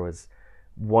 and there was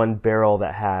one barrel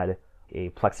that had a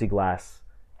plexiglass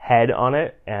head on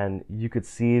it, and you could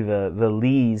see the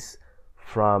lees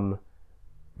from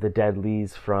the dead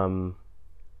lees from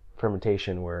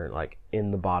fermentation were like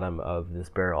in the bottom of this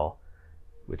barrel,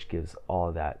 which gives all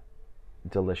of that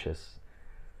delicious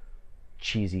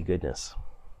cheesy goodness.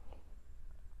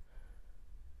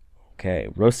 Okay,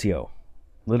 Rocio,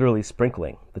 literally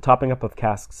sprinkling, the topping up of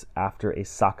casks after a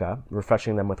sacca,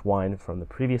 refreshing them with wine from the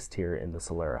previous tier in the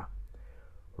Solera.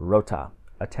 Rota,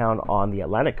 a town on the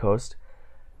Atlantic coast,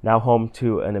 now home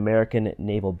to an American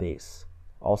naval base,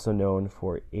 also known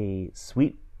for a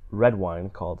sweet red wine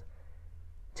called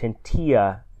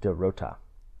Tintilla de Rota.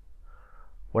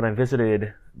 When I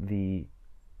visited the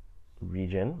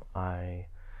region, I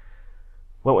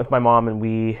went with my mom and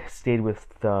we stayed with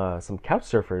some couch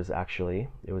surfers, actually.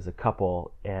 It was a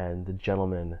couple, and the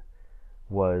gentleman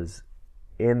was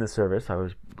in the service. I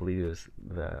believe it was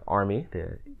the Army,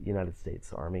 the United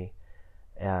States Army,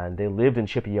 and they lived in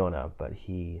Chipiona, but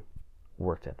he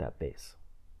worked at that base.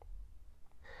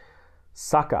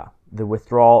 Sacca, the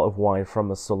withdrawal of wine from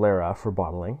the Solera for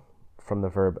bottling, from the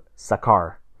verb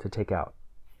sacar, to take out.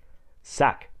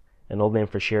 Sac, an old name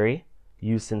for sherry,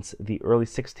 used since the early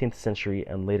 16th century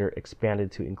and later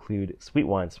expanded to include sweet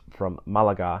wines from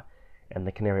Malaga and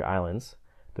the Canary Islands.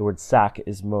 The word sac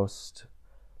is most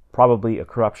probably a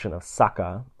corruption of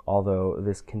sacca, although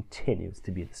this continues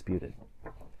to be disputed.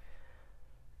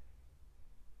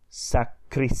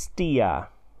 Sacristia,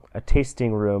 a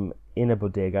tasting room in a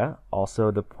bodega,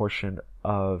 also the portion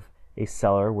of a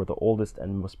cellar where the oldest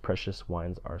and most precious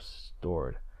wines are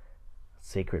stored.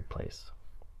 Sacred place.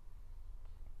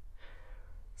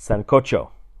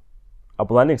 Sancocho, a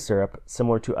blending syrup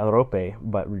similar to arrope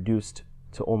but reduced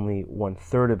to only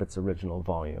 1/3 of its original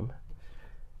volume,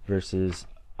 versus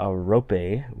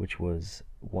arrope, which was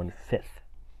 1/5.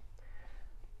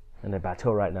 And at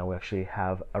Bateau right now we actually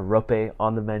have arrope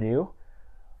on the menu.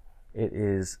 It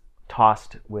is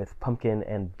tossed with pumpkin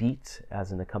and beet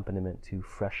as an accompaniment to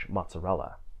fresh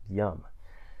mozzarella. Yum.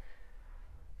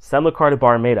 Sanlúcar de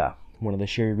Barrameda, one of the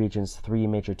Sherry region's 3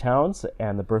 major towns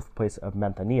and the birthplace of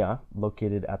Manzanilla,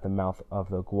 located at the mouth of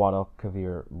the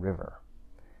Guadalquivir River.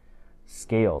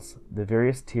 Scales, the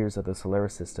various tiers of the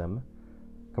Solera system,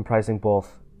 comprising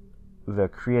both the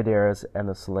criaderas and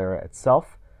the Solera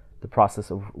itself, the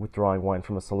process of withdrawing wine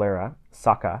from a Solera,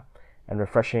 sacca, and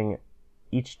refreshing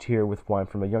each tier with wine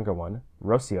from a younger one,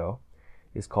 Rocio,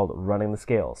 is called running the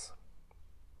scales.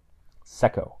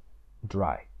 Seco,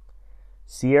 dry.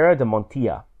 Sierra de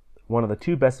Montilla, one of the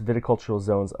 2 best viticultural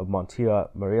zones of Montilla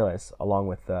Moriles, along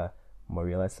with the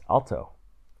Moriles Alto.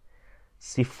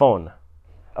 Sifon.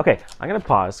 Okay, I'm going to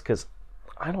pause because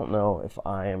I don't know if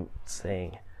I am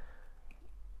saying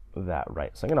that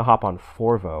right. So I'm going to hop on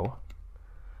Forvo,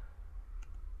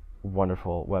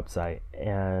 wonderful website,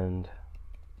 and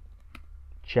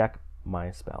check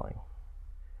my spelling.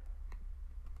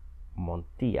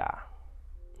 Montilla.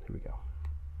 Here we go.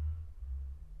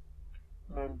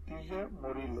 Montilla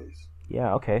Moriles.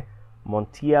 Yeah, okay.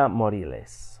 Montilla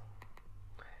Moriles.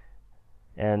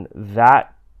 And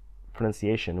that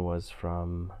pronunciation was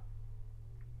from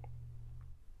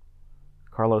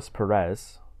Carlos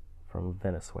Perez from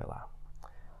Venezuela.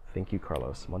 Thank you,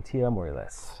 Carlos. Montilla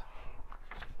Moriles.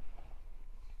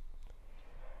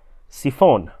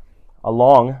 Sifon, a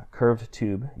long, curved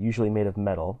tube, usually made of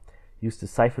metal, used to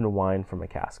siphon wine from a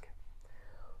cask.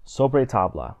 Sobre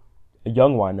tabla, a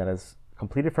young wine that has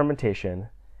completed fermentation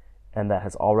and that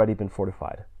has already been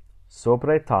fortified.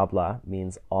 Sobre tabla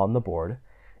means on the board,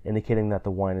 indicating that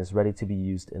the wine is ready to be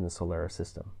used in the Solera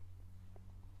system.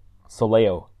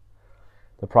 Soleo,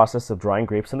 the process of drying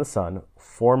grapes in the sun,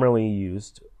 formerly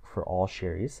used for all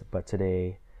sherries, but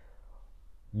today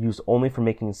used only for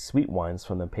making sweet wines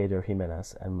from the Pedro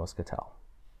Jimenez and Moscatel.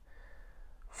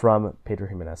 From Pedro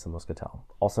Jimenez and Moscatel,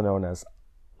 also known as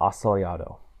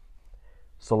Asoliado.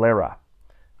 Solera,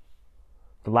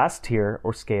 the last tier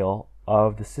or scale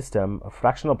of the system of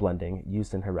fractional blending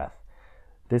used in Jerez.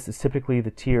 This is typically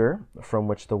the tier from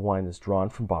which the wine is drawn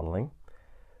from bottling.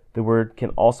 The word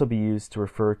can also be used to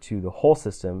refer to the whole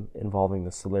system involving the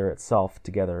Solera itself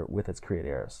together with its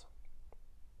criaderas.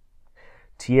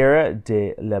 Tierra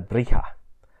de Lebrija,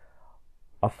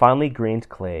 a finely grained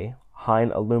clay, high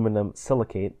in aluminum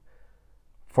silicate,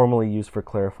 formerly used for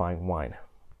clarifying wine.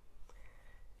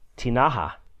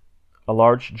 Tinaja, a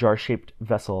large jar-shaped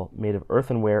vessel made of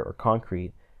earthenware or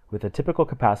concrete with a typical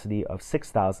capacity of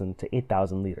 6,000 to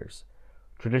 8,000 liters,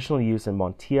 traditionally used in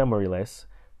Montilla Moriles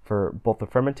for both the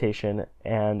fermentation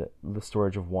and the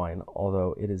storage of wine,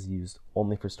 although it is used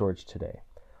only for storage today,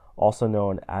 also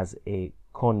known as a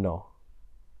cono.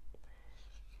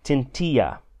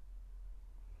 Tintilla,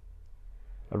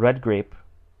 a red grape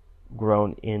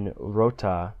grown in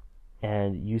Rota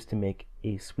and used to make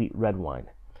a sweet red wine.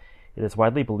 It is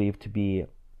widely believed to be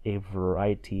a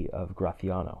variety of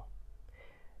Gratiano.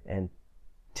 And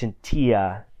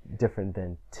Tintilla, different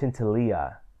than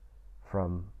Tintilia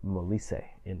from Molise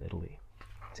in Italy.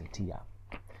 Tintilla.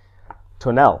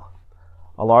 Tonel,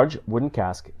 a large wooden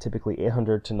cask, typically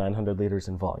 800 to 900 liters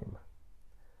in volume.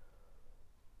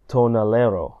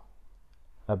 Tonelero,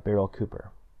 a barrel cooper.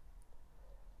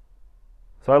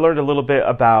 So I learned a little bit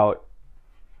about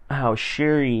how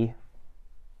sherry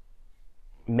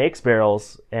makes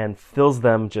barrels and fills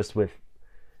them just with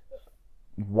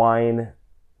wine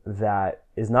that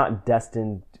is not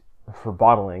destined for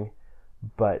bottling,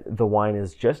 but the wine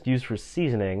is just used for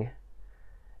seasoning,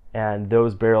 and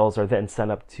those barrels are then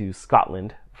sent up to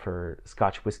Scotland for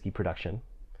Scotch whiskey production,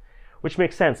 which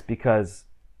makes sense because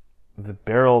the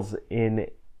barrels in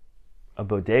a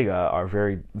bodega are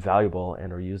very valuable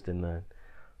and are used in the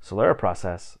Solera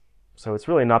process. So it's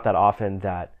really not that often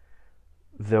that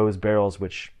those barrels,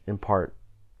 which impart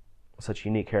such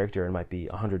unique character and might be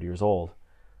 100 years old,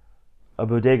 a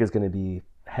bodega is going to be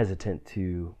hesitant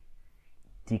to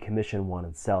decommission one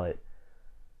and sell it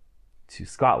to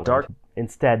Scotland.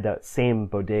 Instead, that same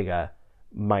bodega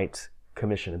might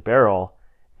commission a barrel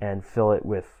and fill it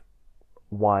with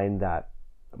wine that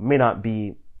may not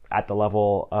be at the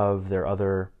level of their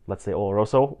other, let's say,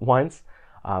 Oloroso wines,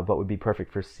 but would be perfect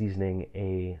for seasoning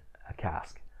a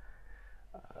cask.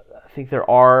 I think there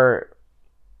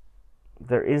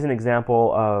is an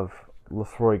example of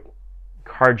Laphroaig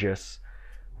Cargis,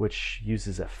 which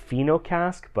uses a Fino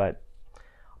cask, but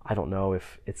I don't know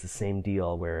if it's the same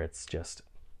deal where it's just,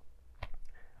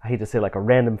 I hate to say like a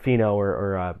random Fino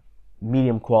or a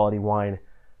medium quality wine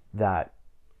that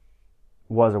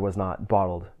was or was not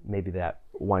bottled. Maybe that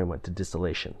wine went to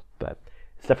distillation, but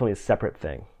it's definitely a separate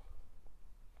thing.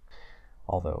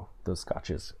 Although those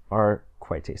scotches are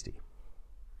quite tasty.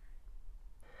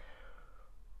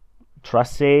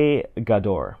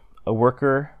 Trasegador, a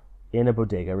worker in a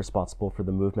bodega responsible for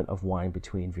the movement of wine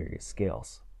between various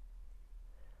scales.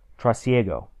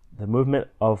 Trasiego, the movement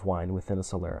of wine within a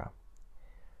solera.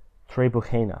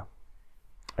 Trebujena,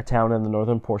 a town in the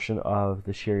northern portion of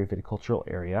the sherry viticultural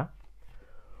area.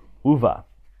 Uva,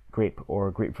 grape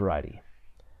or grape variety.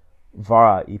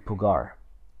 Vara y Pugar,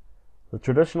 the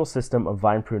traditional system of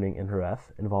vine pruning in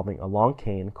Jerez involving a long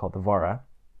cane called the vara,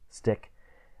 stick,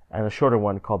 and a shorter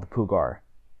one called the pugar,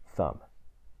 thumb.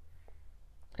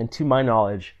 And to my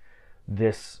knowledge,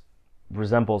 this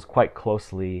resembles quite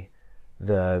closely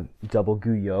the double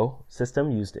guyot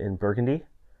system used in Burgundy,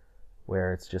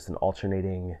 where it's just an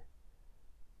alternating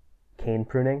cane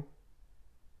pruning.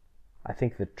 I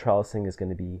think the trellising is going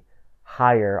to be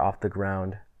higher off the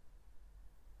ground,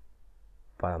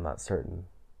 but I'm not certain.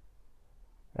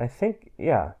 I think,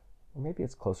 yeah, maybe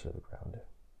it's closer to the ground.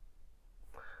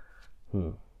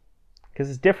 Because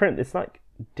it's different. It's not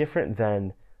different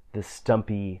than the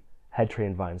stumpy head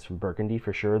train vines from Burgundy,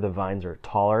 for sure. The vines are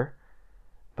taller,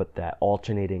 but that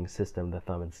alternating system, the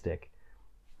thumb and stick,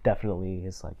 definitely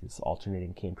is like this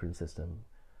alternating cane prune system,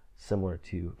 similar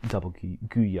to double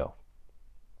guyot.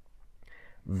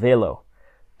 Velo,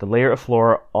 the layer of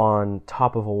flora on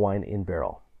top of a wine in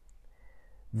barrel.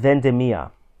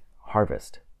 Vendemia,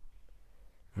 harvest.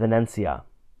 Venencia,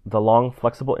 the long,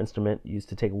 flexible instrument used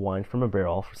to take wine from a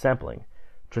barrel for sampling,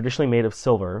 traditionally made of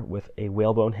silver with a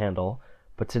whalebone handle,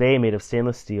 but today made of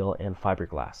stainless steel and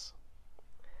fiberglass.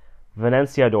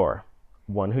 Venenciador,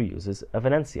 one who uses a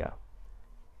venencia.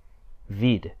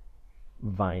 Vid,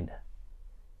 vine.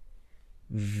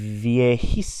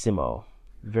 Viejissimo,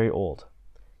 very old.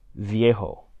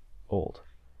 Viejo, old.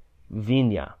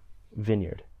 Viña,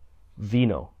 vineyard.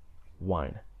 Vino,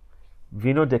 wine.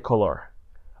 Vino de color,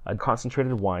 a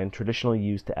concentrated wine traditionally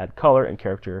used to add color and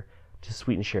character to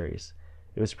sweetened sherries.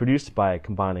 It was produced by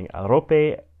combining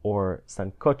arrope or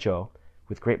sancocho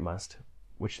with grape must,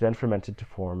 which then fermented to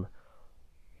form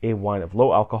a wine of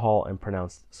low alcohol and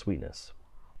pronounced sweetness.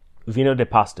 Vino de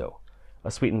pasto,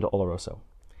 a sweetened oloroso.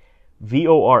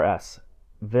 VORS,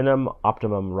 Vinum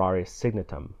Optimum Rare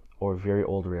Signatum, or very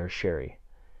old rare sherry.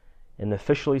 an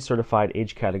officially certified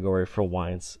age category for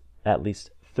wines at least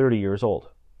 30 years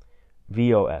old.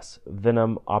 VOS,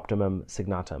 Vinum Optimum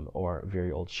Signatum, or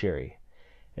Very Old Sherry,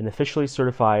 an officially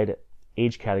certified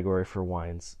age category for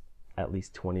wines at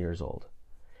least 20 years old.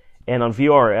 And on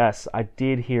VORS, I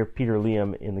did hear Peter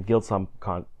Liam in the Guildsom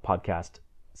podcast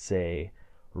say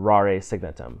Rare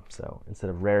Signatum. So instead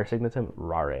of Rare Signatum,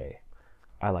 Rare.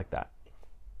 I like that.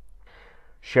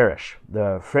 Cherish,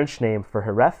 the French name for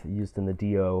Jerez, used in the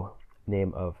DO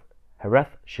name of Jerez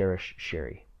Cherish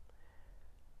Sherry.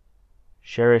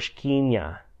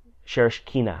 Cherishkina,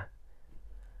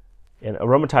 an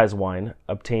aromatized wine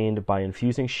obtained by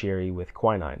infusing sherry with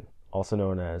quinine, also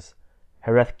known as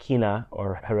Jerezkina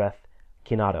or Jerez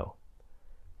Quinado.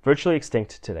 Virtually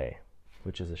extinct today,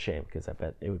 which is a shame because I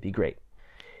bet it would be great.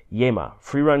 Yema,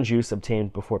 free-run juice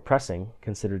obtained before pressing,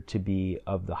 considered to be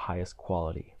of the highest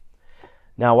quality.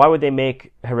 Now, why would they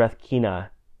make Jerezkina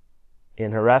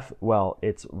in Jerez? Well,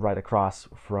 it's right across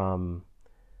from,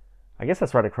 I guess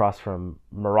that's right across from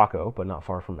Morocco, but not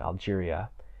far from Algeria.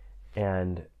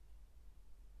 And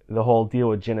the whole deal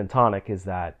with gin and tonic is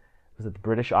that, was it the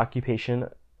British occupation?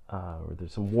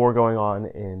 There's some war going on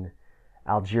in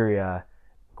Algeria.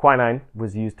 Quinine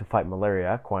was used to fight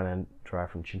malaria. Quinine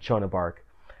derived from cinchona bark.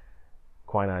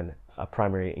 Quinine, a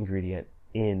primary ingredient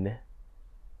in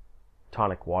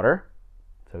tonic water.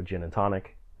 So gin and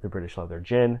tonic. The British love their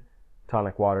gin.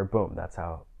 Tonic water, boom. That's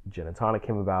how gin and tonic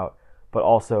came about. But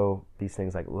also these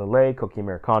things like Lillet, Coquille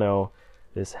Americano,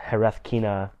 this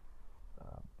Jerezkina,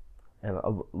 and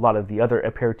a lot of the other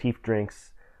aperitif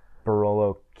drinks,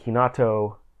 Barolo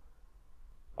Quinato,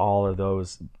 all of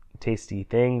those tasty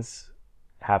things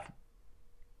have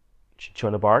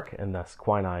cinchona bark and thus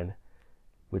quinine,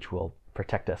 which will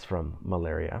protect us from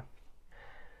malaria.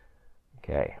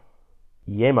 Okay.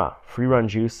 Yema, free-run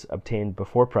juice obtained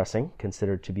before pressing,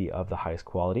 considered to be of the highest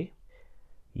quality.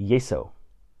 Yeso,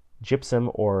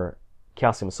 gypsum or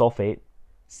calcium sulfate,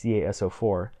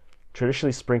 CaSO4,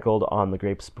 traditionally sprinkled on the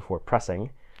grapes before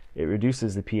pressing. It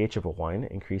reduces the pH of a wine,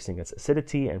 increasing its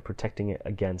acidity and protecting it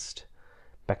against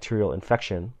bacterial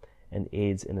infection, and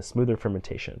aids in a smoother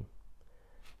fermentation.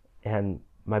 And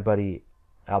my buddy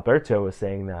Alberto was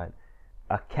saying that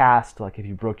a cast, like if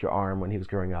you broke your arm when he was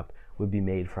growing up, would be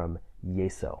made from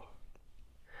yeso.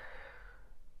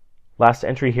 Last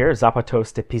entry here,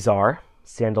 Zapatos de Pizar,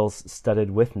 sandals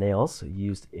studded with nails,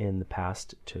 used in the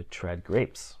past to tread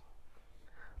grapes.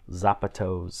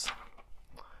 Zapatos.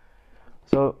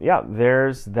 So yeah,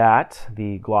 there's that,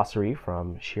 the glossary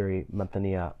from Sherry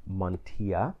Manzanilla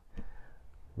Montilla.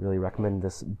 Really recommend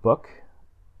this book.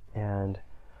 And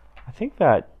I think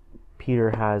that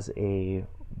Peter has a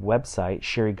website,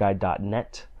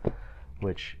 sherryguide.net,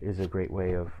 which is a great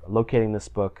way of locating this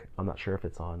book. I'm not sure if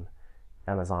it's on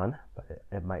Amazon, but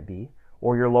it might be,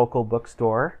 or your local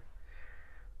bookstore.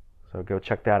 So go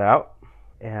check that out.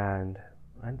 And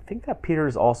I think that Peter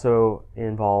is also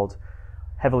involved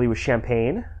heavily with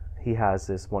champagne. He has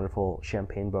this wonderful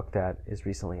champagne book that is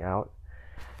recently out.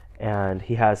 And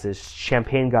he has this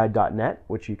champagneguide.net,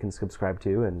 which you can subscribe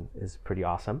to and is pretty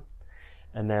awesome.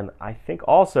 And then I think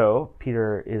also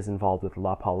Peter is involved with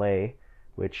La Palais,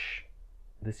 which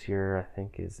this year I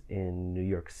think is in New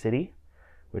York City,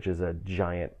 which is a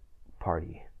giant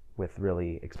party with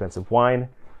really expensive wine.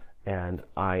 And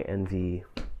I envy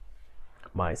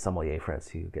my sommelier friends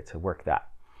who get to work that,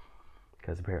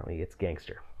 because apparently it's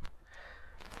gangster.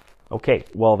 Okay,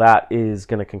 well, that is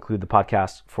going to conclude the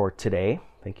podcast for today.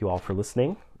 Thank you all for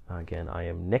listening. Again, I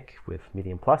am Nick with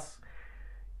Medium Plus.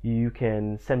 You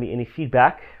can send me any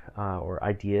feedback or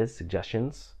ideas,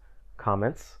 suggestions,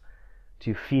 comments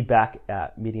to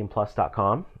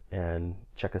feedback@mediumplus.com, and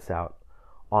check us out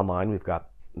online. We've got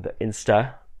the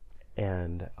Insta,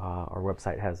 and our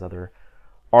website has other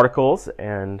articles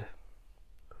and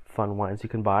fun wines you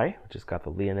can buy. We just got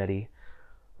the Leonetti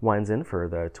wines in for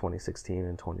the 2016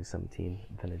 and 2017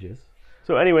 vintages.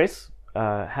 So anyways,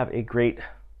 have a great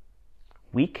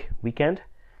weekend,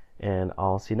 and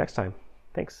I'll see you next time.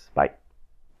 Thanks. Bye.